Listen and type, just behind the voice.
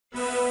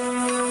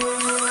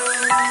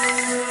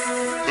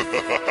Back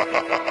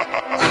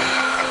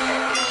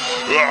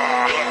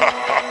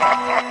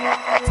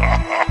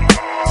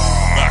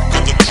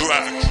on the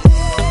track.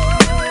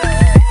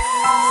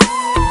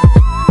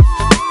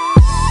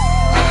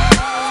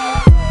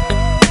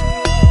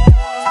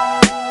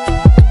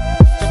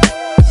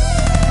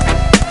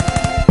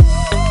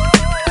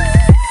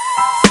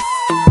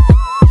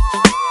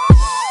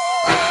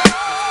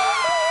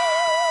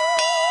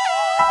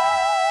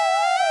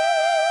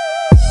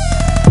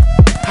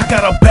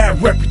 Got a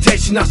bad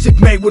reputation, I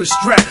sick made with a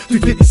strap.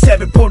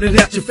 357 pointed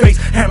at your face,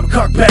 hammer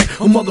cocked back,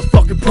 a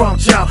motherfucking prom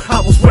child. I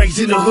was raised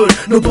in the hood,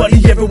 nobody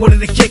ever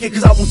wanted to kick it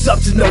cause I was up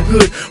to no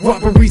good.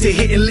 Robberies and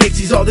hitting licks,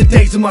 these are the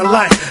days of my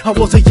life. I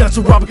was a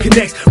youngster robbing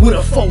connects with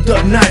a fold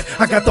up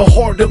knife. I got the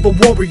heart of a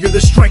warrior,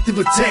 the strength of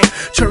a tank,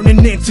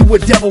 turning into a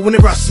devil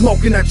whenever I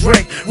smoke and I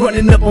drank.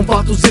 Running up on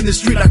bottles in the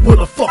street like where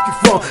the fuck you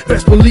from?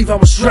 Best believe I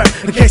was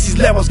strapped in case these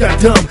levels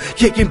got dumb.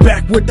 Kicking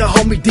back with the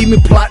homie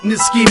demon, plotting and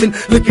scheming,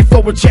 looking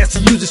for a chance to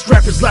use the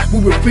strappers like we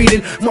were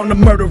feeding. I'm on the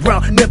murder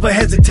route, never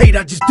hesitate,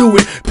 I just do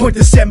it. Point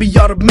the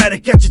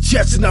semi-automatic at your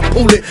chest and I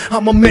pull it.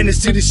 I'm a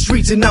menace to the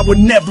streets and I will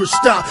never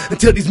stop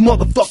until these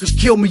motherfuckers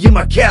kill me and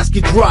my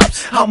casket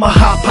drops. I'm a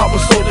high-power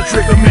soldier,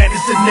 Triggerman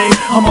is the name.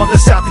 I'm on the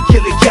south of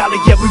Killer Cali,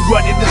 yeah we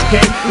running this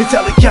game. It's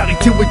LA County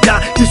till we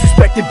die,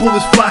 disrespected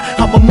bullets fly.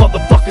 I'm a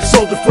motherfucking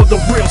soldier for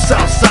the real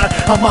south side.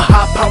 I'm a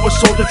high-power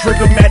soldier,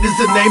 Triggerman is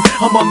the name.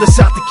 I'm on the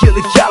south of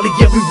Killer Cali,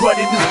 yeah we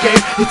running this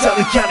game. It's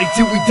LA County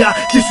till we die,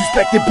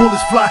 disrespected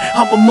bullets fly.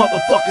 I'm a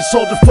motherfucking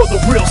soldier for the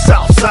real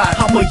south side.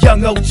 I'm a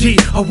young OG,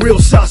 a real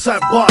south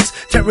side boss,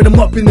 tearing them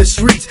up in the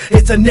streets.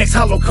 It's the next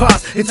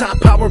Holocaust. It's high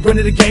power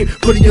running the game,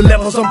 putting your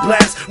levels on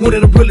blast. One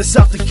of the realest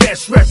south to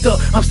cash, strapped up,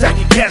 I'm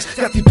stacking cash.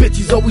 Got these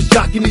bitches always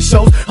jocking these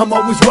shows. I'm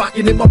always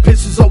rocking it, my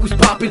pistols always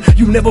popping.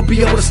 You never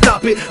be able to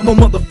stop it. I'm a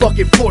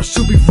motherfucking force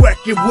to be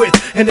reckoned with.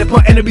 And if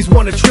my enemies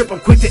want to trip, I'm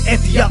quick to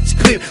empty out this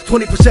clip.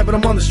 24/7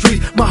 I'm on the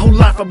streets, my whole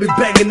life I've been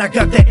banging. I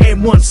got that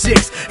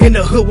M16 in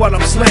the hood while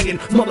I'm slanging.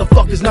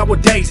 Motherfuckers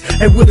nowadays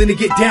ain't willing to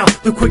get down,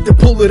 they're quick to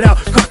pull it out,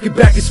 cock it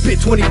back and spit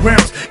 20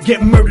 rounds.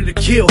 Get murdered to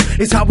kill,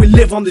 it's how we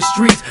live on the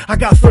streets. I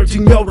got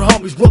 13-year-old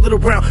homies rolling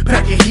around,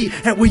 packing heat,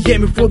 and we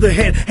aiming for the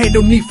head. Ain't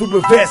no need for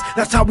revenge,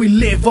 that's how we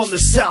live on the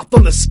south,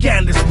 on the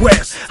scandalous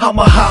west. I'm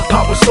a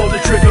high-power soldier,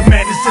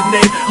 Triggerman is the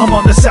name. I'm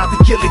on the south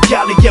of Killer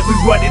Cali, yeah we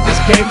running this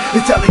game.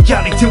 It's LA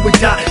County till we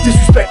die,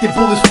 disrespected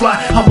bullets fly.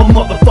 I'm a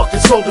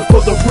motherfucking soldier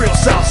for the real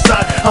south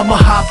side. I'm a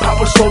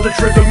high-power soldier,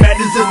 Triggerman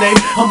is the name.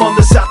 I'm on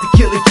the south of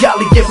Killer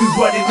Cali, yeah we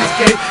running this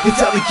game. It's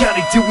LA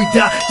County till we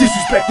die,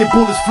 disrespected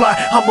bullets fly.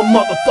 I'm a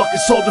motherfucking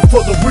soldier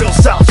for the real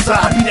south side.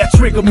 I be that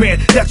trigger man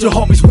that your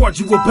homies warned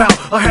you about.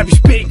 I have you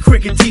spitting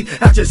cricket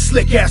teeth out your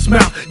slick ass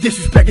mouth.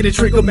 Disrespecting the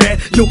trigger man,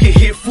 you'll get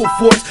hit full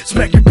force.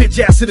 Smack your bitch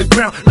ass to the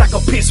ground like a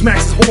bitch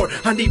smacks his whore.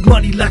 I need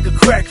money like a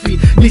crack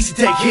fiend, needs to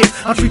take hits.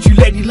 I'll treat you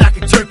lady like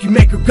a turkey,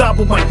 make her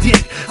gobble my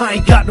dick. I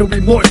ain't got no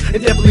remorse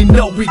and definitely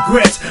no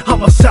regrets.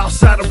 I'm a south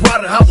side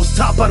rider, I was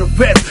top out of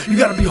vets. You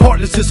gotta be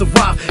heartless to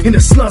survive in the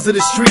slums of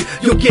the street.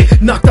 You'll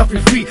get knocked off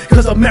your feet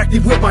cause I'm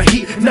active with my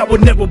heat, and I will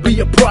never be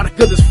a product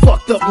of this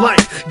fucked up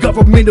life.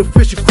 Government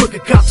official,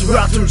 crooked cops are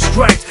out to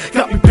strikes.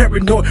 Got me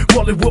paranoid,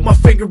 rolling with my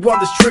finger on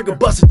this trigger,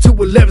 busting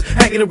 211s,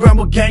 hanging around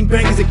with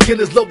gangbangers and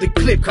killers. Load the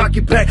clip, cock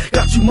it back,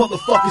 got you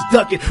motherfuckers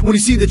ducking. When you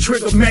see the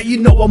trigger man, you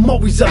know I'm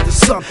always up to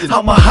something.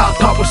 I'm a high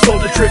power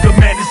soldier,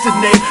 Triggerman is the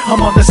name.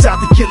 I'm on the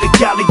south of Killer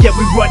Cali, yeah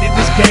we running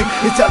this game.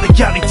 It's LA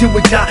County till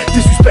we die,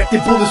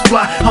 disrespected bullets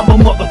fly. I'm a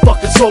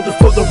motherfucking soldier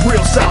for the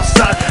real south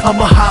side. I'm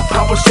a high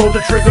power soldier,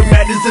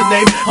 Triggerman is the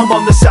name. I'm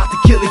on the south of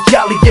Killer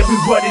Cali, yeah we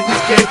running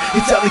this game.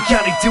 It's LA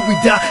County till we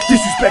die,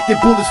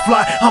 disrespected bullets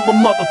fly. I'm a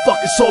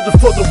motherfucking soldier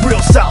for the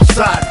real south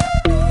side.